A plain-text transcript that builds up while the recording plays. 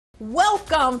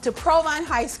Welcome to Provine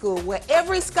High School, where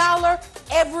every scholar,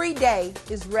 every day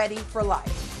is ready for life.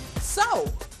 So,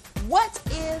 what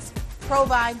is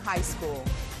Provine High School?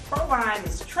 Provine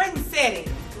is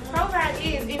trend-setting. Provine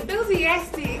is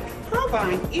enthusiastic.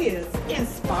 Provine is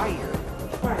inspired.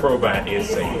 Provine is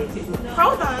safe.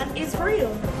 Provine is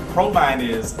real. Provine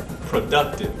is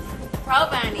productive.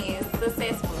 Provine is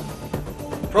successful.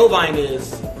 Provine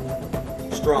is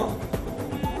strong.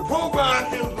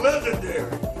 Provine is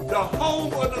legendary, the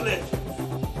home of the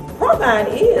legends. Provine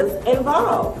is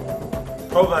involved.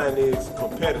 Provine is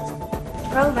competitive.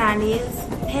 Provine is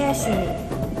passionate.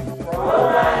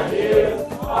 Provine is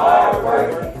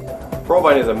hardworking.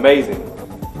 Provine is amazing.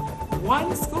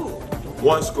 One school.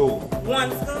 One school.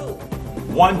 One school.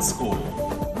 One school.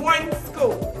 One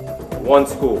school. One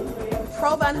school.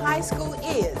 Provine High School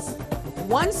is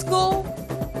one school,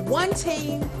 one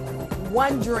team,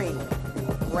 one dream.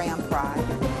 Grand Pride.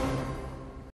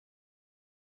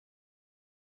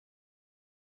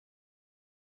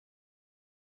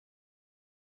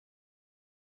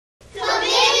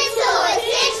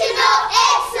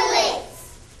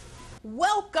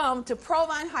 Welcome to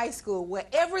Provine High School, where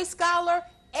every scholar,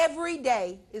 every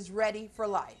day is ready for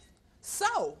life.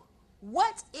 So,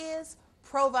 what is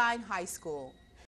Provine High School?